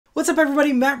What's up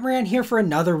everybody, Maran here for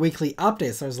another weekly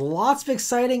update. So there's lots of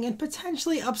exciting and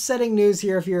potentially upsetting news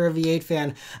here if you're a V8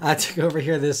 fan to go over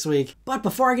here this week. But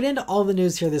before I get into all the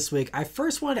news here this week, I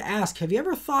first wanted to ask, have you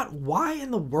ever thought, why in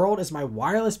the world is my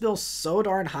wireless bill so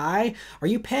darn high? Are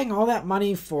you paying all that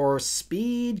money for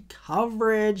speed,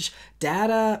 coverage,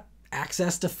 data,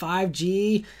 access to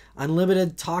 5G,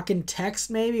 unlimited talk and text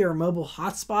maybe, or mobile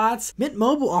hotspots? Mint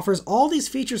Mobile offers all these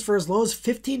features for as low as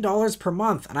 $15 per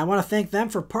month, and I want to thank them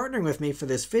for partnering with me for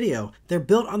this video. They're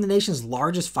built on the nation's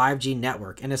largest 5G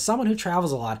network, and as someone who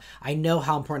travels a lot, I know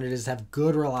how important it is to have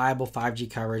good, reliable 5G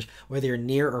coverage, whether you're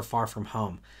near or far from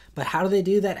home. But how do they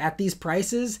do that at these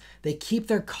prices? They keep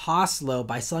their costs low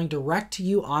by selling direct to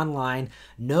you online,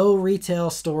 no retail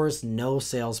stores, no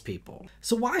salespeople.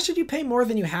 So why should you pay more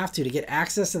than you have to get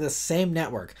access to the same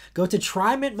network? Go to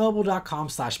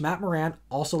trymintmobile.com/MattMoran,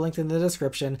 also linked in the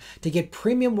description, to get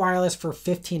premium wireless for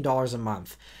 $15 a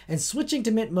month. And switching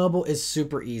to Mint Mobile is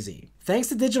super easy. Thanks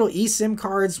to digital eSIM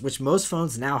cards, which most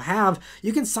phones now have,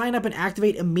 you can sign up and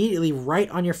activate immediately right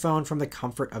on your phone from the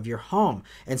comfort of your home.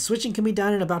 And switching can be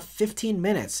done in about 15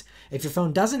 minutes. If your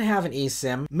phone doesn't have an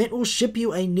eSIM, Mint will ship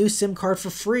you a new SIM card for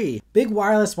free. Big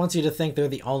Wireless wants you to think they're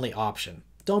the only option.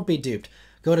 Don't be duped.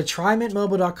 Go to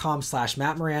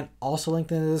trymintmobile.com/MattMoran, also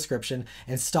linked in the description,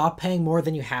 and stop paying more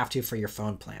than you have to for your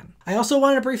phone plan. I also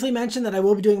wanted to briefly mention that I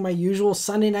will be doing my usual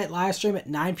Sunday night live stream at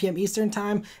 9 p.m. Eastern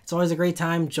time. It's always a great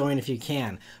time. Join if you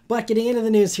can. But getting into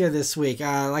the news here this week,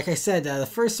 like I said, the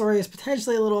first story is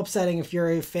potentially a little upsetting if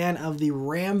you're a fan of the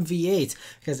Ram V8,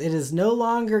 because it is no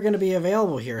longer going to be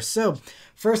available here. So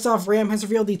first off, Ram has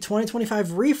revealed the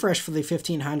 2025 refresh for the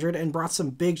 1500 and brought some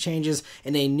big changes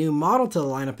in a new model to the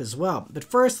lineup as well. But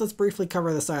first, let's briefly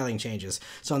cover the styling changes.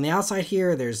 So on the outside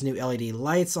here, there's new LED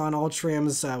lights on all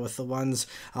trims, with the ones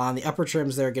on the upper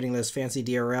trims there getting those fancy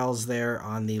DRLs there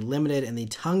on the limited and the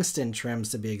tungsten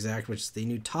trims to be exact, which is the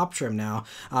new top trim now.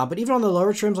 But even on the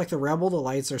lower trims like the Rebel, the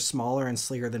lights are smaller and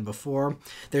sleeker than before.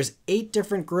 There's 8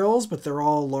 different grills, but they're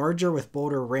all larger with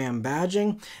bolder Ram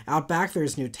badging. Out back,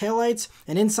 there's new taillights.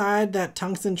 And inside, that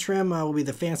tungsten trim will be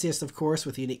the fanciest, of course,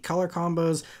 with unique color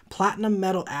combos, platinum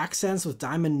metal accents with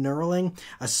diamond knurling,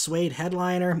 a suede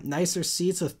headliner, nicer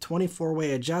seats with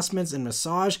 24-way adjustments and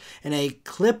massage, and a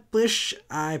clip-ish,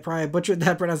 I probably butchered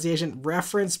that pronunciation,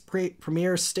 reference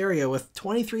premier stereo with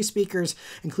 23 speakers,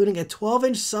 including a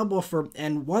 12-inch subwoofer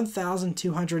and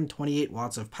 1,228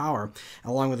 watts of power,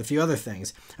 along with a few other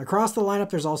things. Across the lineup,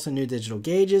 there's also new digital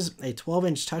gauges, a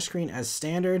 12-inch touchscreen as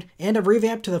standard, and a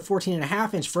revamp to the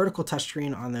 14.5-inch vertical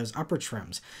touchscreen on those upper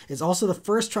trims. It's also the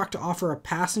first truck to offer a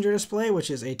passenger display, which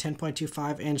is a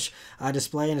 10.25-inch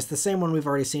display, and it's the same one we've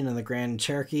already seen in the Grand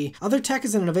Cherokee. Other tech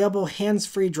is an available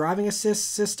hands-free driving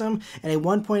assist system and a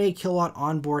 1.8 kilowatt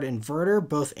onboard inverter,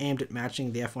 both aimed at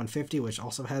matching the F-150, which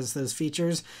also has those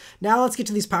features. Now let's get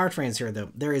to these powertrains here, though.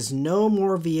 There is no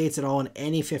more V8s at all in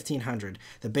any 1500.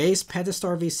 The base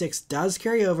Pentastar V6 does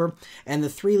carry over, and the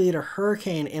 3-liter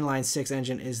Hurricane inline-6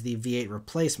 engine is the V8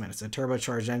 replacement. It's a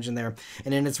turbocharged engine there,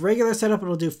 and in its regular setup,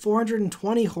 it'll do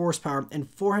 420 horsepower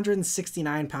and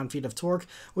 469 pound-feet of torque,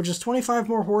 which is 25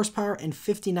 more horsepower and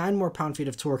 59 more pound-feet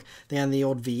of torque than the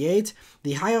old V8.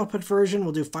 The high-output version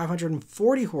will do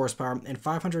 540 horsepower and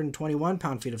 521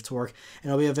 pound-feet of torque, and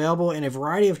it'll be available in a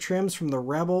variety of trims from the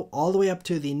Rebel all the way up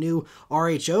to the new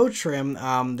RHO trim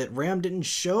that Ram didn't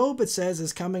show but says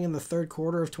is coming in the third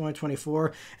quarter of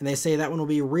 2024, and they say that one will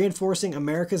be reinforcing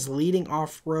America's leading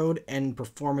off-road and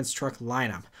performance truck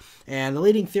lineup. And the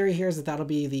leading theory here is that that'll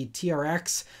be the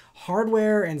TRX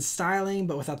hardware and styling,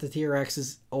 but without the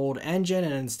TRX's old engine,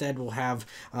 and instead we'll have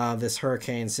this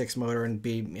Hurricane 6 motor and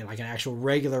be like an actual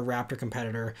regular Raptor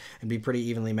competitor and be pretty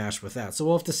evenly matched with that. So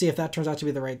we'll have to see if that turns out to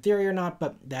be the right theory or not,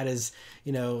 but that is,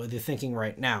 the thinking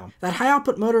right now. That high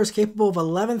output motor is capable of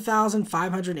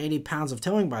 11,580 pounds of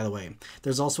towing, by the way.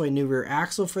 There's also a new rear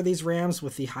axle for these Rams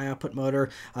with the high output motor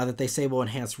that they say will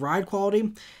enhance ride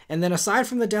quality. And then aside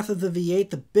from the death of the V8,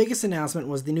 the biggest announcement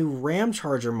was the new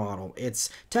Ramcharger model. It's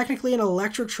technically an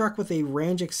electric truck with a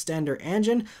range extender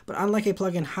engine, but unlike a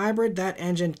plug-in hybrid, that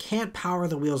engine can't power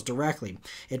the wheels directly.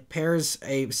 It pairs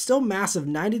a still massive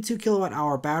 92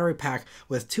 kilowatt-hour battery pack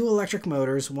with 2 electric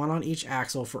motors, one on each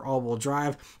axle for all-wheel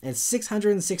drive, and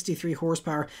 663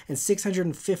 horsepower and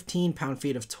 615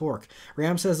 pound-feet of torque.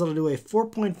 Ram says it'll do a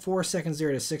 4.4 second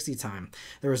 0 to 60 time.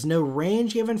 There was no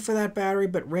range given for that battery,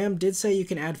 but Ram did say you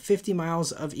can add 50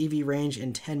 miles of EV range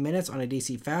in 10 minutes on a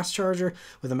DC fast charger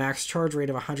with a max charge rate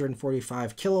of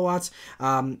 145 kilowatts.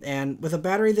 And with a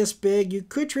battery this big, you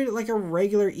could treat it like a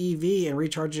regular EV and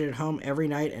recharge it at home every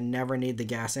night and never need the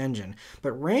gas engine.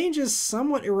 But range is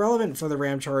somewhat irrelevant for the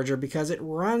Ramcharger because it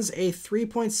runs a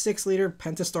 3.6 liter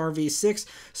Pentastar V6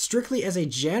 strictly as a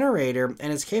generator,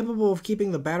 and it's capable of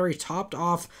keeping the battery topped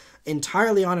off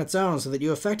entirely on its own so that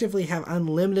you effectively have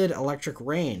unlimited electric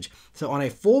range. So on a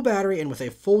full battery and with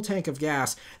a full tank of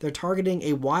gas, they're targeting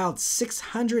a wild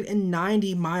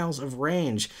 690 miles of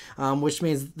range, which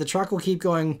means the truck will keep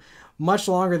going much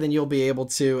longer than you'll be able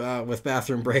to with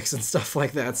bathroom breaks and stuff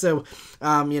like that. So,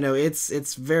 you know,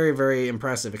 it's very, very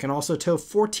impressive. It can also tow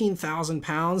 14,000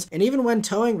 pounds. And even when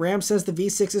towing, Ram says the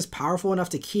V6 is powerful enough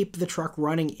to keep the truck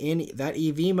running in that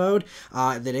EV mode,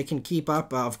 that it can keep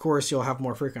up. Of course, you'll have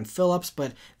more frequent fill-ups,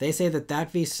 but they say that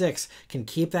that V6 can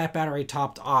keep that battery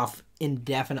topped off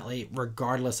indefinitely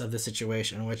regardless of the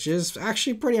situation, which is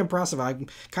actually pretty impressive. I'm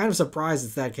kind of surprised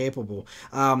it's that capable.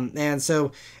 And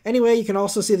so anyway, you can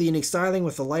also see the unique styling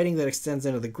with the lighting that extends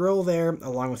into the grille there,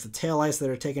 along with the taillights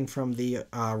that are taken from the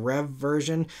Rev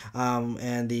version,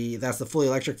 and that's the fully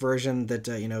electric version that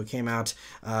you know, came out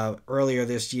earlier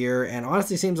this year, and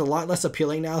honestly seems a lot less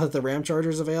appealing now that the Ramcharger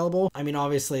is available. I mean,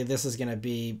 obviously this is going to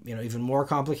be, you know, even more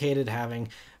complicated, having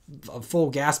a full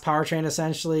gas powertrain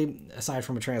essentially, aside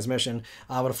from a transmission,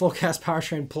 but a full gas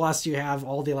powertrain plus you have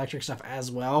all the electric stuff as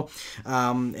well.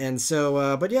 And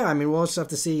so, but yeah, I mean, we'll just have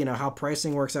to see, you know, how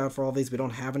pricing works out for all these. We don't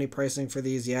have any pricing for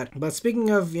these yet. But speaking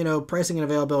of, you know, pricing and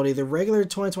availability, the regular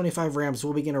 2025 Rams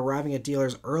will begin arriving at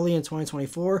dealers early in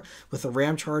 2024, with the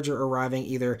Ramcharger arriving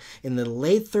either in the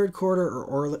late third quarter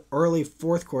or early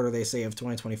fourth quarter, they say, of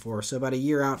 2024. So about a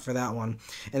year out for that one.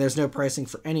 And there's no pricing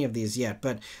for any of these yet.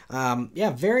 But yeah,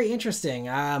 very interesting.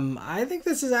 I think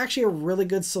this is actually a really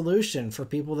good solution for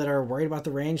people that are worried about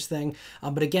the range thing.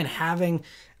 But again, having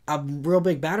a real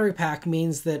big battery pack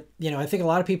means that, you know, I think a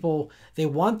lot of people, they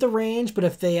want the range, but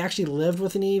if they actually lived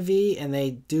with an EV and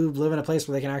they do live in a place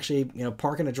where they can actually, you know,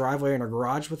 park in a driveway or in a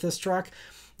garage with this truck,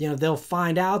 you know, they'll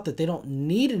find out that they don't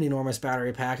need an enormous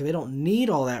battery pack. They don't need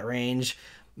all that range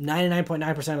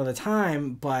 99.9% of the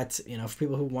time. But, you know, for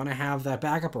people who want to have that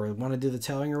backup or want to do the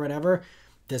towing or whatever,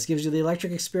 this gives you the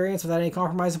electric experience without any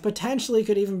compromise, and potentially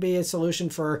could even be a solution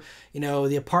for, you know,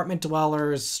 the apartment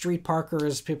dwellers, street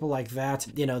parkers, people like that,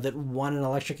 you know, that want an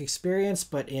electric experience,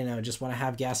 but, you know, just want to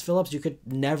have gas fill-ups. You could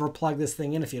never plug this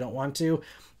thing in if you don't want to,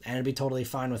 and it'd be totally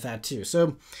fine with that too.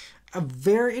 So a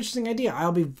very interesting idea.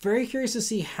 I'll be very curious to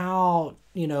see how,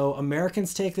 you know,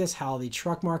 Americans take this, how the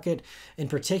truck market in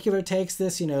particular takes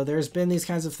this. You know, there's been these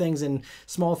kinds of things in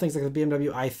small things like the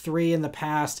BMW i3 in the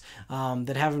past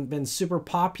that haven't been super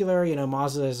popular. You know,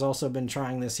 Mazda has also been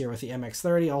trying this here with the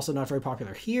MX-30, also not very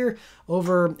popular here.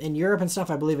 Over in Europe and stuff,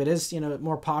 I believe it is, you know,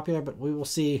 more popular, but we will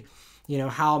see, you know,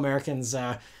 how Americans,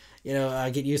 you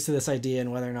know, get used to this idea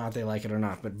and whether or not they like it or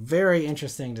not. But very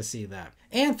interesting to see that.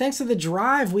 And thanks to the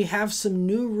drive, we have some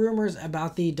new rumors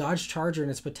about the Dodge Charger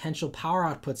and its potential power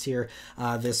outputs here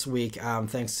this week,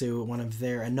 thanks to one of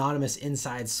their anonymous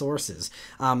inside sources.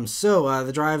 So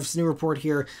the drive's new report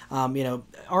here, you know,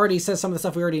 already says some of the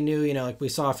stuff we already knew. You know, like we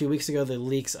saw a few weeks ago, the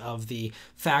leaks of the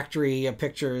factory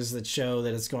pictures that show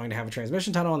that it's going to have a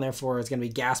transmission tunnel, and therefore it's going to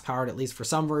be gas powered, at least for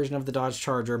some version of the Dodge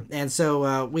Charger. And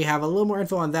so we have a little more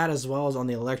info on that as well as on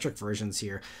the electric versions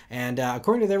here. And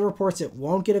according to their reports, it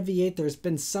won't get a V8. There's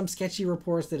been some sketchy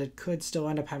reports that it could still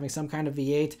end up having some kind of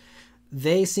V8.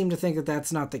 They seem to think that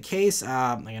that's not the case.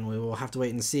 Again, we will have to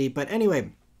wait and see. But anyway,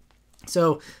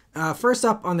 so first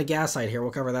up on the gas side here,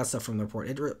 we'll cover that stuff from the report.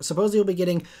 It supposedly will be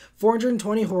getting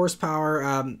 420 horsepower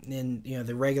in, you know,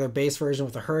 the regular base version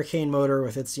with the Hurricane motor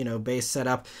with its, you know, base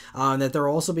setup. That there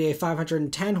will also be a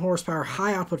 510 horsepower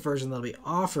high output version that'll be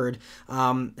offered.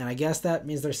 And I guess that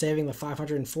means they're saving the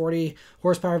 540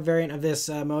 horsepower variant of this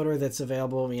motor that's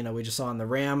available. You know, we just saw in the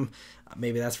Ram.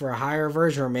 Maybe that's for a higher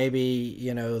version, or maybe,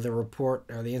 you know, the report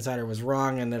or the insider was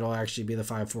wrong and it'll actually be the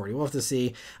 540. We'll have to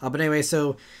see. But anyway,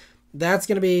 so that's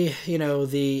going to be, you know,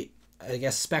 the, I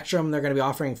guess, spectrum they're going to be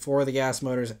offering for the gas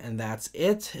motors, and that's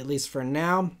it, at least for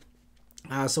now.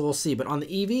 So we'll see. But on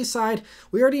the EV side,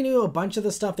 we already knew a bunch of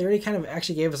the stuff. They already kind of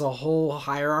actually gave us a whole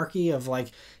hierarchy of,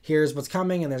 like, here's what's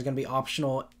coming, and there's going to be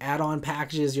optional add-on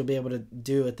packages you'll be able to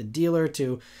do at the dealer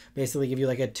to basically give you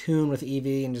like a tune with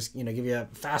EV and just, you know, give you a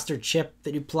faster chip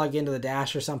that you plug into the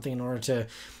dash or something in order to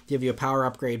give you a power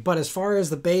upgrade. But as far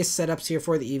as the base setups here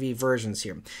for the EV versions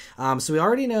here, so we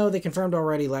already know, they confirmed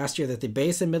already last year that the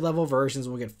base and mid-level versions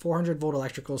will get 400 volt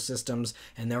electrical systems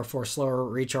and therefore slower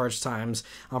recharge times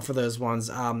for those ones.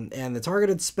 And the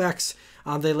targeted specs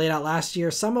they laid out last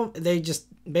year, they just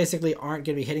basically aren't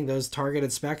going to be hitting those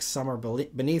targeted specs. Some are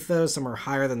beneath those, some are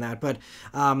higher than that. But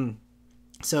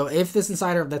So if this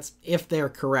insider, if they're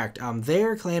correct,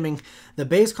 they're claiming the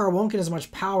base car won't get as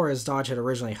much power as Dodge had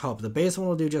originally hoped. The base one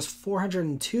will do just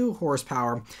 402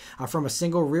 horsepower from a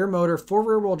single rear motor for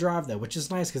rear-wheel drive, though, which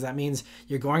is nice because that means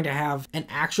you're going to have an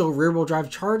actual rear-wheel drive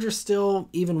Charger still,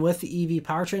 even with the EV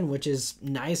powertrain, which is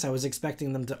nice. I was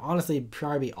expecting them to honestly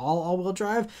probably be all-wheel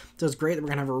drive, so it's great that we're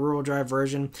going to have a rear-wheel drive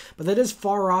version, but that is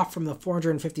far off from the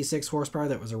 456 horsepower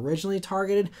that was originally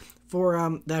targeted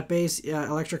for that base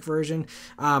electric version.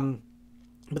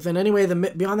 But then anyway,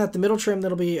 beyond that, the middle trim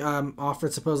that'll be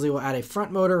offered supposedly will add a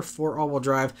front motor for all-wheel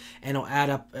drive, and it'll add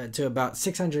up to about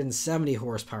 670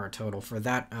 horsepower total for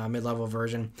that mid-level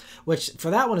version, which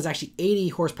for that one is actually 80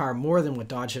 horsepower more than what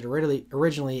Dodge had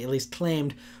originally at least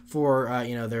claimed for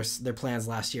their plans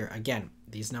last year. Again,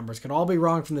 these numbers could all be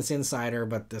wrong from this insider,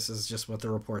 but this is just what the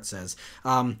report says.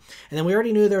 And then we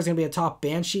already knew there was going to be a top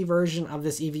Banshee version of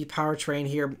this EV powertrain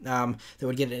here that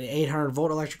would get an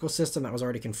 800-volt electrical system. That was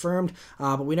already confirmed,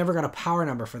 but we never got a power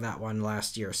number for that one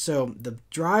last year. So the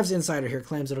Drives insider here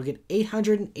claims it'll get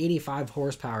 885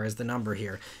 horsepower is the number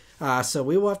here. So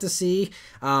we will have to see.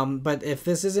 But if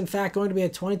this is in fact going to be a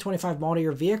 2025 model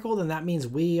year vehicle, then that means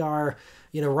we are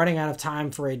running out of time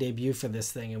for a debut for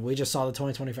this thing. And we just saw the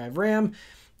 2025 Ram,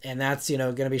 and that's,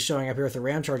 going to be showing up here with the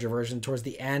Ramcharger version towards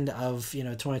the end of,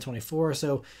 2024.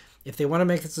 So if they want to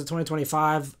make this to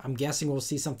 2025, I'm guessing we'll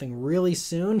see something really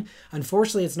soon.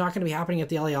 Unfortunately, it's not going to be happening at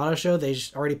the LA Auto Show. They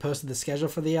already posted the schedule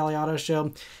for the LA Auto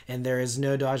Show, and there is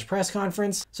no Dodge press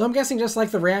conference. So I'm guessing just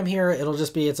like the Ram here, it'll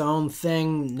just be its own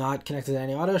thing, not connected to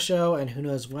any auto show, and who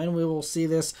knows when we will see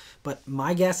this. But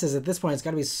my guess is at this point, it's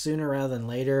got to be sooner rather than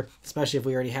later, especially if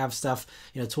we already have stuff,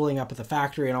 tooling up at the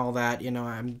factory and all that.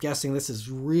 I'm guessing this is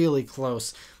really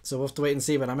close. So we'll have to wait and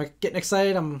see, but I'm getting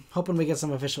excited. I'm hoping we get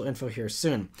some official info here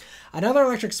soon. Another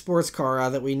electric sports car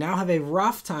that we now have a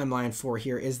rough timeline for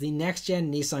here is the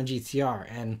next-gen Nissan GT-R.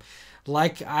 And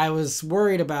like I was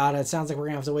worried about, it sounds like we're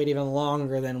going to have to wait even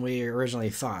longer than we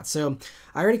originally thought. So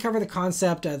I already covered the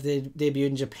concept that they debuted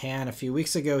in Japan a few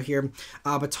weeks ago here,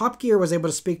 but Top Gear was able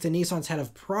to speak to Nissan's head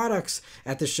of products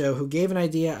at the show, who gave an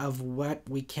idea of what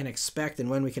we can expect and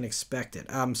when we can expect it.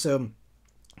 So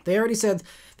they already said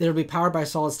that it'll be powered by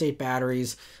solid-state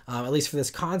batteries, at least for this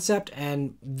concept,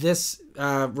 and this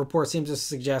report seems to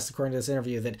suggest, according to this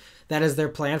interview, that that is their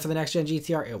plan for the next-gen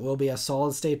GT-R. It will be a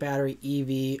solid-state battery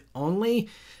EV only.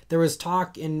 There was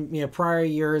talk in prior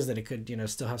years that it could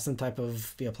still have some type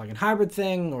of plug-in hybrid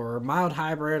thing or mild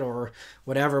hybrid or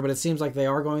whatever, but it seems like they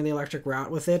are going the electric route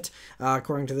with it,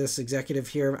 according to this executive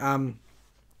here.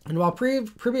 And while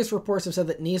previous reports have said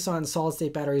that Nissan's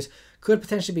solid-state batteries could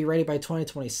potentially be ready by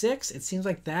 2026, it seems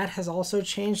like that has also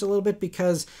changed a little bit,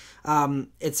 because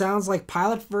it sounds like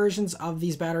pilot versions of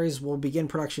these batteries will begin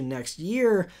production next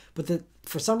year, but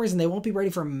for some reason they won't be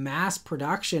ready for mass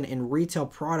production in retail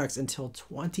products until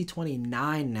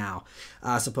 2029 now,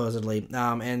 supposedly.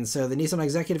 And so the Nissan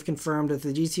executive confirmed that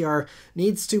the GT-R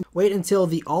needs to wait until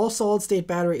the all-solid-state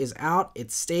battery is out,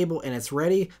 it's stable, and it's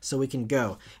ready, so we can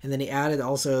go. And then he added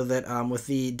also that with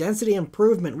the density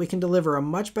improvement, we can deliver a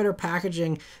much better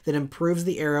packaging that improves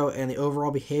the aero and the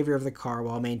overall behavior of the car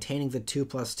while maintaining the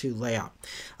 2+2 layout.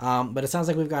 But it sounds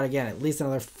like we've got, again, at least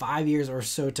another 5 years or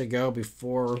so to go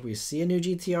before we see a new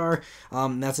GT-R.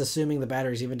 That's assuming the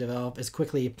batteries even develop as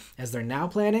quickly as they're now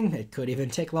planning. It could even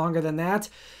take longer than that.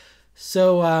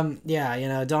 So,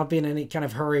 yeah, don't be in any kind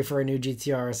of hurry for a new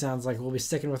GT-R. It sounds like we'll be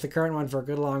sticking with the current one for a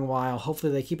good long while.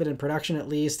 Hopefully they keep it in production at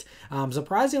least.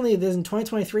 Surprisingly, in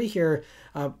 2023 here,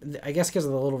 I guess because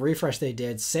of the little refresh they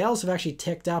did, sales have actually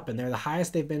ticked up, and they're the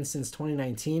highest they've been since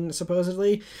 2019,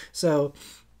 supposedly. So,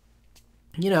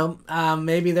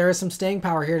 maybe there is some staying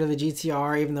power here to the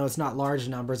GT-R, even though it's not large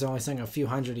numbers, they're only selling a few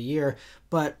hundred a year.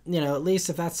 But, at least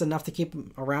if that's enough to keep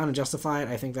them around and justify it,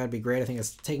 I think that'd be great. I think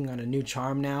it's taking on a new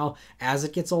charm now as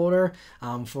it gets older,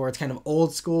 for its kind of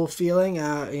old school feeling,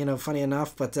 funny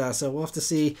enough. But so we'll have to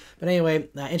see. But anyway,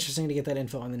 interesting to get that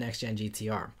info on the next gen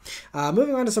GT-R.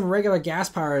 Moving on to some regular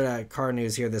gas-powered car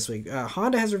news here this week.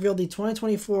 Honda has revealed the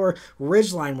 2024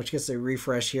 Ridgeline, which gets a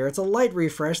refresh here. It's a light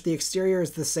refresh. The exterior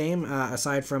is the same,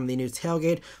 aside from the new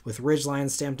tailgate with Ridgeline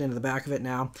stamped into the back of it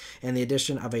now, and the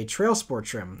addition of a Trail Sport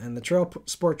trim. And the Trail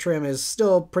Sport trim is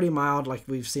still pretty mild, like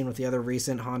we've seen with the other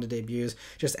recent Honda debuts,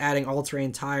 just adding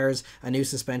all-terrain tires, a new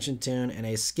suspension tune, and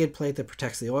a skid plate that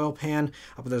protects the oil pan,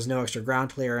 but there's no extra ground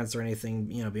clearance or anything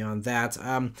beyond that.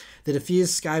 The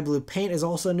diffused sky blue paint is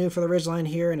also new for the Ridgeline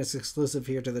here, and it's exclusive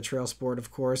here to the Trail Sport,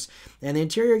 of course. And the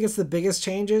interior gets the biggest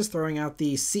changes, throwing out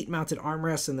the seat-mounted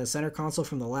armrests in the center console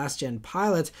from the last-gen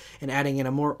Pilot and adding in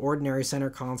a more ordinary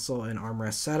center console and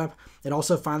armrest setup. It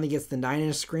also finally gets the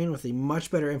 9-inch screen with a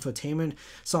much better infotainment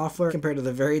different software compared to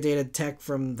the very dated tech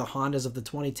from the Hondas of the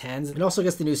 2010s. It also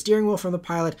gets the new steering wheel from the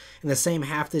Pilot and the same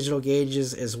half digital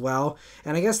gauges as well.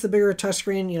 And I guess the bigger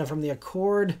touchscreen, from the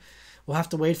Accord. We'll have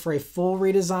to wait for a full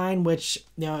redesign, which,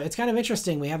 it's kind of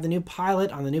interesting. We have the new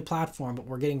Pilot on the new platform, but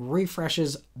we're getting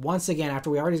refreshes once again after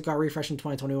we already got refreshed in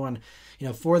 2021,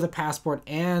 for the Passport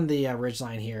and the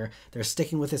Ridgeline here. They're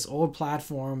sticking with this old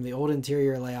platform, the old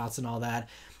interior layouts and all that.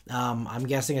 I'm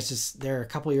guessing it's just they're a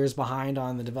couple years behind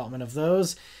on the development of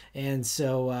those. And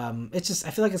so it's just, I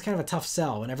feel like it's kind of a tough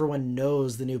sell when everyone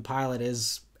knows the new Pilot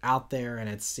is out there and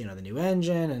it's, the new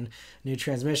engine and new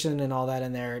transmission and all that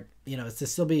in there. To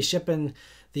still be shipping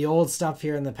the old stuff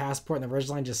here in the Passport and the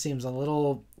Ridgeline just seems a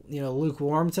little,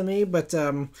 lukewarm to me. But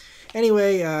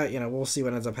anyway, we'll see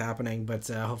what ends up happening. But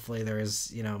hopefully there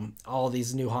is, all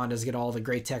these new Hondas get all the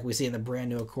great tech we see in the brand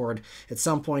new Accord at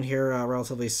some point here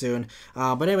relatively soon.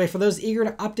 But anyway, for those eager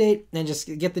to update and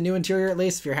just get the new interior, at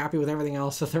least if you're happy with everything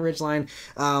else with the Ridgeline,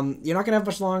 you're not going to have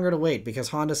much longer to wait because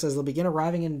Honda says they'll begin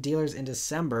arriving in dealers in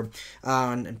December.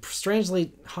 And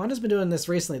strangely, Honda's been doing this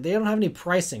recently. They don't have any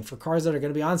pricing for cars that are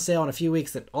going to be on sale in a few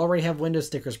weeks that already have window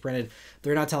stickers printed.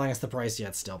 They're not telling us the price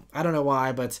yet still. I don't know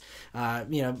why, but,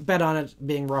 bet on it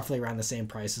being roughly around the same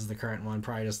price as the current one.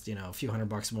 Probably just, a few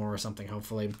 $100 more or something,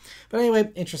 hopefully. But anyway,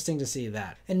 interesting to see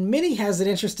that. And Mini has an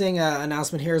interesting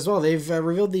announcement here as well. They've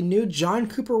revealed the new John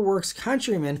Cooper Works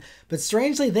Countryman, but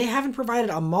strangely, they haven't provided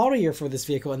a model year for this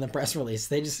vehicle in the press release.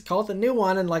 They just call it the new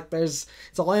one, and it's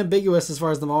all ambiguous as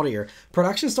far as the model year.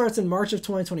 Production starts in March of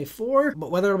 2024, but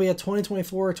whether it'll be a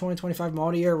 2024 or 2025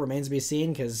 model year remains to be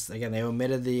seen because, again, they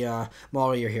omitted the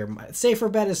model year here. Safer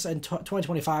bet is in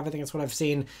 2025. I think that's what I've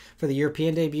seen for the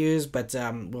European debuts, but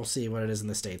we'll see what it is in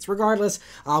the States. Regardless,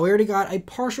 we already got a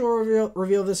partial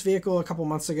reveal of this vehicle a couple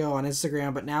months ago on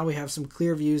Instagram, but now we have some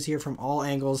clear views here from all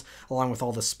angles along with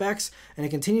all the specs, and it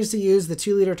continues to use the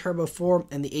 2-liter turbo 4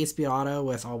 and the 8-speed auto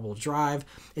with all-wheel drive.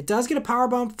 It does get a power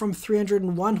bump from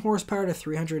 301 horsepower to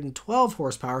 312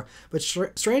 horsepower, but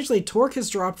strangely, torque has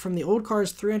dropped from the old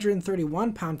car's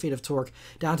 331 pound-feet of torque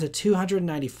down to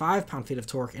 295 pound-feet of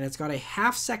torque, and it's got a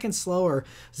half-second slower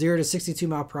 0 to 62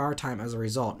 mile per hour time as a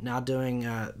result, now doing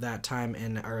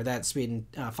that speed in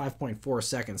 5.4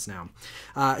 seconds now.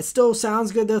 It still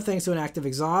sounds good though thanks to an active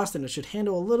exhaust, and it should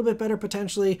handle a little bit better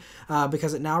potentially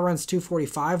because it now runs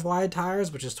 245 wide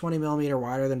tires, which is 20 millimeter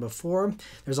wider than before.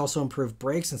 There's also improved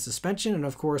brakes and suspension, and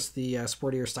of course the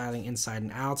sportier styling inside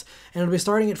and out, and it'll be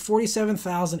starting at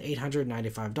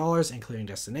 $47,895 including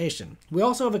destination. We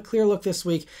also have a clear look this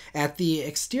week at the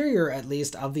exterior, at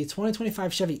least, of the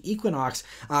 2025 Chevy Equinox,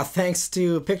 thanks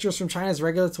to pictures from China's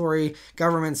regulatory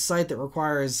government site that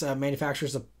requires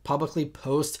manufacturers to publicly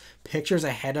post pictures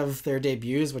ahead of their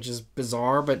debuts, which is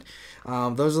bizarre, but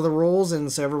those are the rules,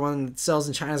 and so everyone that sells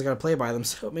in China's got to play by them.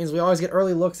 So it means we always get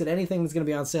early looks at anything that's going to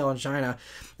be on sale in China,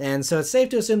 and so it's safe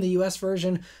to assume the US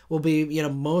version will be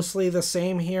mostly the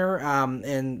same here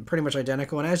and pretty much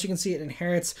identical. And as you can see, it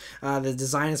inherits the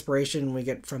design inspiration we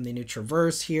get from the new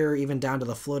Traverse here, even down to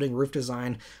the floating roof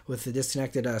design with the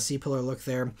disconnected C-pillar look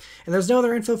there. And there's no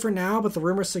other info for now, but the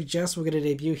rumors suggest we'll get a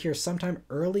debut here sometime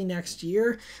early next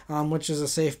year, which is a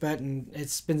safe bet, and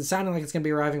it's been sounding like it's going to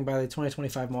be arriving by the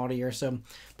 2025 model year, so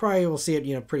probably we'll see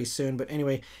it pretty soon. But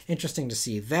anyway, interesting to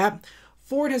see that.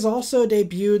 Ford has also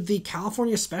debuted the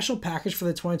California Special Package for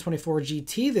the 2024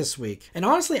 GT this week. And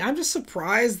honestly, I'm just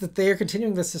surprised that they are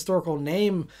continuing this historical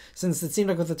name, since it seemed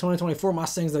like with the 2024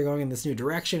 Mustangs, they're going in this new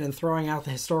direction and throwing out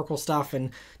the historical stuff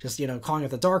and just, calling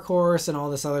it the Dark Horse and all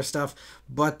this other stuff.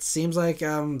 But seems like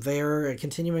they're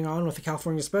continuing on with the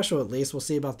California Special, at least. We'll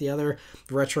see about the other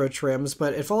retro trims.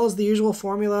 But it follows the usual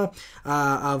formula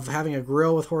of having a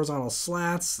grille with horizontal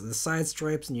slats, the side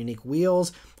stripes, and unique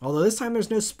wheels. Although this time there's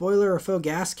no spoiler or faux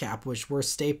gas cap, which were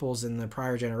staples in the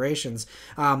prior generations.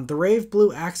 The Rave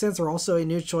Blue accents are also a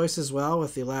new choice as well,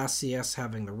 with the last CS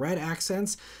having the red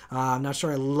accents. I'm not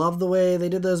sure I love the way they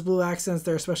did those blue accents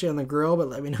there, especially on the grille, but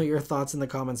let me know your thoughts in the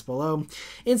comments below.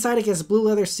 Inside it gets blue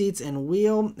leather seats and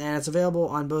wheel, and it's available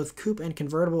on both coupe and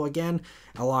convertible again,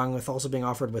 along with also being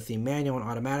offered with the manual and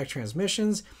automatic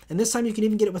transmissions. And this time you can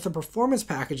even get it with a performance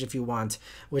package if you want,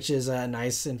 which is a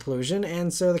nice inclusion.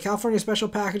 And so the California Special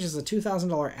Package is a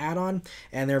 $2,000 add-on,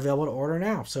 and they're available to order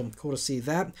now, so cool to see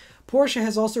that. Porsche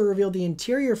has also revealed the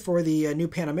interior for the new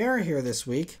Panamera here this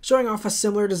week, showing off a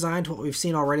similar design to what we've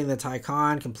seen already in the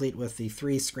Taycan, complete with the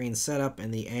 3-screen setup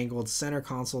and the angled center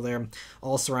console there,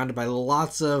 all surrounded by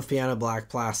lots of piano black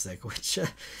plastic, which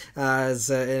is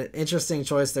an interesting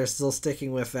choice. They're still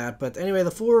sticking with that. But anyway, the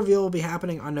full reveal will be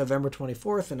happening on November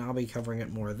 24th, and I'll be covering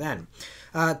it more then.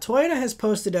 Toyota has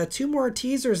posted 2 more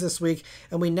teasers this week,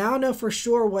 and we now know for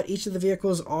sure what each of the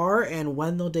vehicles are and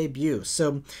when they'll debut.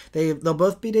 So they'll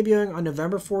both be debuting on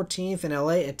November 14th in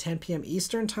LA at 10 p.m.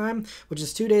 Eastern Time, which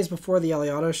is 2 days before the LA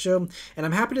Auto Show. And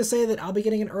I'm happy to say that I'll be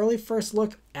getting an early first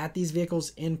look at these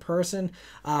vehicles in person,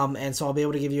 and so I'll be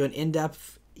able to give you an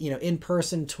in-depth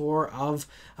in-person tour of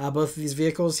both of these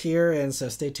vehicles here, and so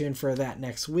stay tuned for that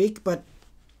next week. But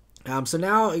so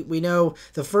now we know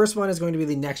the first one is going to be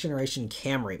the next generation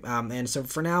Camry. And so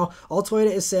for now, all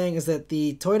Toyota is saying is that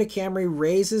the Toyota Camry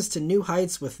raises to new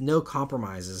heights with no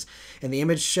compromises. And the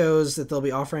image shows that they'll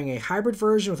be offering a hybrid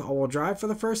version with all-wheel drive for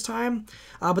the first time.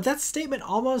 But that statement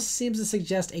almost seems to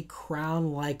suggest a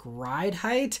Crown-like ride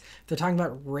height. They're talking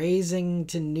about raising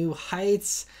to new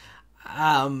heights.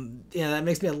 That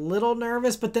makes me a little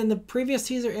nervous, but then the previous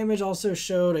teaser image also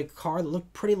showed a car that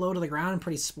looked pretty low to the ground and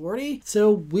pretty sporty, so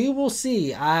we will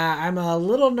see. I'm a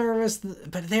little nervous,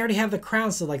 but they already have the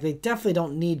Crown, so like they definitely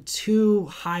don't need 2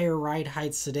 higher ride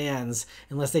height sedans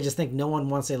unless they just think no one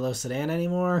wants a low sedan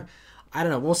anymore. I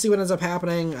don't know. We'll see what ends up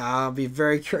happening. I'll be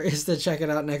very curious to check it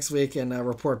out next week and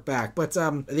report back. But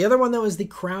the other one, though, is the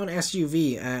Crown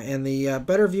SUV. And the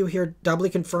better view here doubly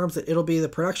confirms that it'll be the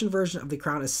production version of the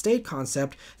Crown Estate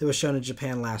concept that was shown in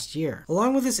Japan last year.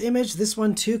 Along with this image, this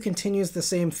one, too, continues the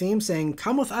same theme, saying,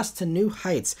 "Come with us to new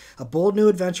heights. A bold new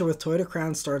adventure with Toyota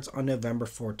Crown starts on November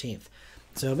 14th.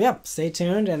 So yeah, stay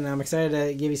tuned, and I'm excited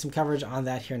to give you some coverage on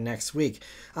that here next week.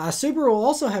 Subaru will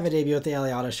also have a debut at the LA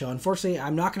Auto Show. Unfortunately,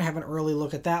 I'm not going to have an early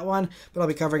look at that one, but I'll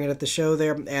be covering it at the show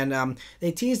there. And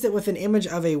they teased it with an image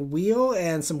of a wheel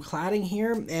and some cladding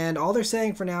here, and all they're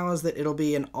saying for now is that it'll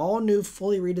be an all-new,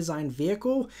 fully redesigned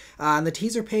vehicle. And the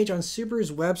teaser page on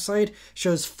Subaru's website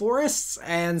shows forests,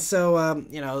 and so,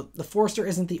 the Forester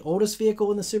isn't the oldest vehicle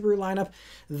in the Subaru lineup.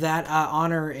 That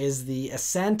Honor is the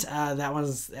Ascent. That one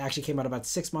actually came out about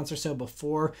 6 months or so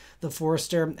before the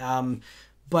Forester.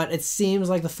 But it seems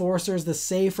like the Forester is the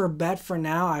safer bet for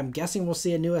now. I'm guessing we'll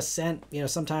see a new Ascent,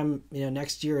 sometime,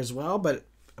 next year as well. But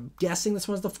I'm guessing this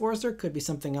one's the Forester. Could be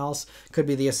something else. Could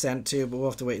be the Ascent too, but we'll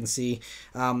have to wait and see.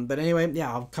 But anyway,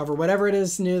 yeah, I'll cover whatever it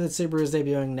is new that Subaru is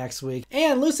debuting next week.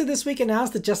 And Lucid this week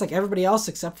announced that just like everybody else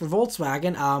except for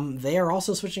Volkswagen, they are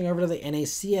also switching over to the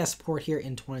NACS port here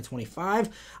in 2025.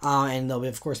 And they'll,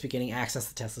 of course, be getting access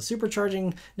to Tesla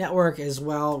supercharging network as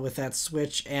well with that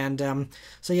switch. And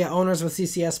so yeah, owners with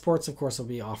CCS ports, of course, will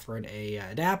be offered a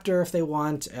adapter if they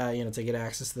want, to get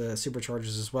access to the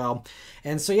superchargers as well.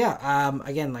 And so yeah,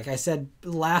 again, like I said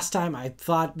last time, I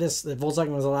thought that Volkswagen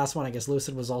was the last one. I guess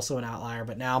Lucid was also an outlier,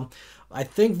 but now I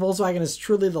think Volkswagen is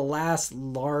truly the last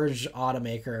large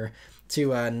automaker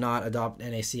to not adopt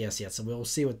NACS yet. So we'll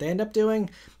see what they end up doing,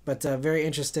 but very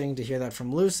interesting to hear that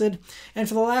from Lucid. And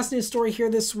for the last news story here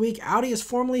this week, Audi is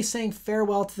formally saying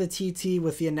farewell to the TT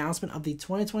with the announcement of the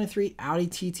 2023 Audi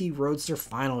TT Roadster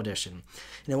Final Edition.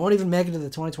 And it won't even make it to the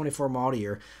 2024 model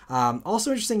year.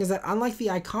 Also interesting is that unlike the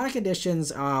iconic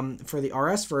editions for the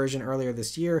RS version earlier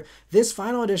this year, this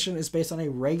Final Edition is based on a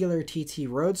regular TT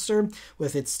Roadster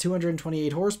with its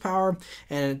 228 horsepower,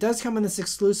 and it does come in this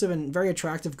exclusive and very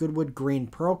attractive Goodwood green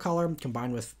pearl color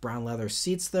combined with brown leather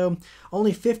seats though.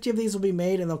 Only 50 of these will be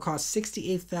made, and they'll cost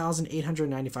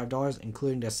 $68,895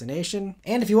 including destination.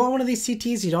 And if you want one of these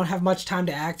TTs, you don't have much time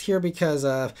to act here because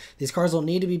these cars will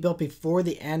need to be built before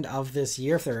the end of this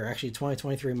year if they're actually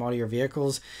 2023 model year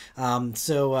vehicles.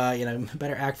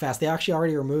 Better act fast. They actually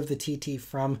already removed the TT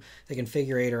from the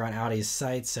configurator on Audi's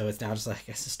site, so it's now just like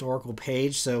a historical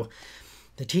page. So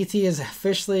the TT is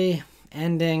officially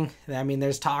ending. I mean,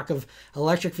 there's talk of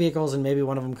electric vehicles, and maybe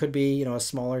one of them could be, a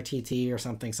smaller TT or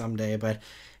something someday, but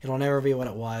it'll never be what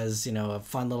it was, a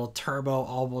fun little turbo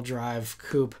all-wheel drive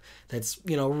coupe that's,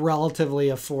 relatively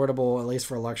affordable, at least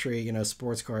for a luxury,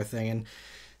 sports car thing. And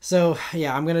so,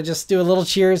 yeah, I'm going to just do a little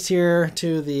cheers here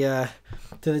to the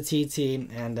TT,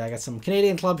 and I got some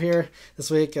Canadian Club here this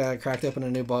week, cracked open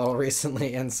a new bottle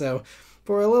recently, and so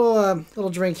for a little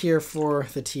drink here for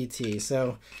the TT.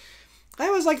 So I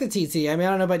always like the TT. I mean, I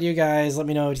don't know about you guys. Let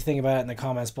me know what you think about it in the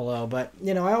comments below. But,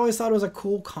 I always thought it was a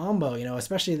cool combo,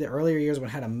 especially the earlier years when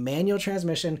it had a manual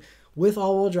transmission with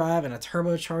all-wheel drive and a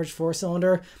turbocharged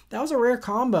 4-cylinder. That was a rare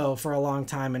combo for a long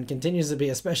time and continues to be,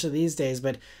 especially these days.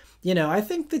 But you know, I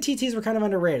think the TTs were kind of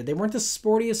underrated. They weren't the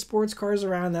sportiest sports cars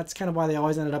around. That's kind of why they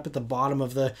always ended up at the bottom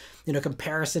of the, you know,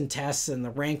 comparison tests and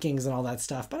the rankings and all that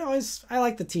stuff. But I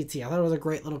like the TT. I thought it was a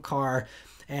great little car,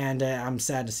 and I'm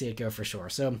sad to see it go for sure.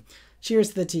 So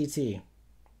cheers to the TT.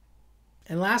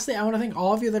 And lastly, I want to thank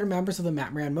all of you that are members of the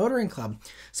Maran Motoring Club.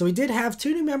 So we did have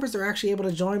 2 new members that were actually able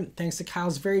to join thanks to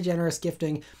Kyle's very generous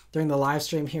gifting during the live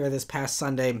stream here this past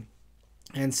Sunday.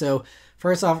 And so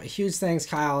first off, huge thanks,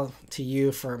 Kyle, to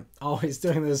you for always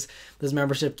doing those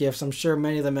membership gifts. I'm sure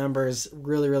many of the members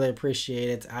really appreciate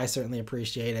it. I certainly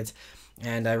appreciate it.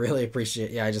 And I really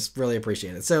appreciate, I just really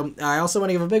appreciate it. So I also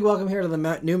want to give a big welcome here to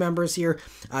the new members here,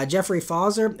 Jeffrey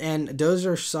Fawzer and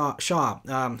Dozer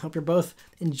Shaw. Hope you're both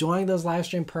enjoying those live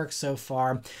stream perks so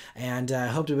far, and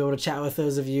hope to be able to chat with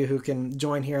those of you who can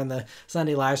join here in the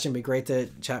Sunday live stream. It'd be great to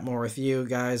chat more with you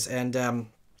guys. And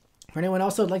for anyone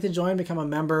else who would like to join, become a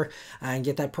member, and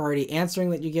get that priority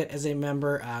answering that you get as a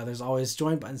member, there's always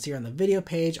join buttons here on the video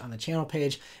page, on the channel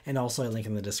page, and also a link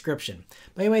in the description.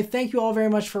 But anyway, thank you all very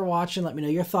much for watching. Let me know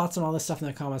your thoughts on all this stuff in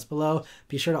the comments below.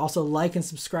 Be sure to also like and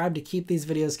subscribe to keep these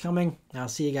videos coming. I'll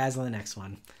see you guys on the next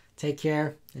one. Take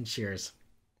care, and cheers.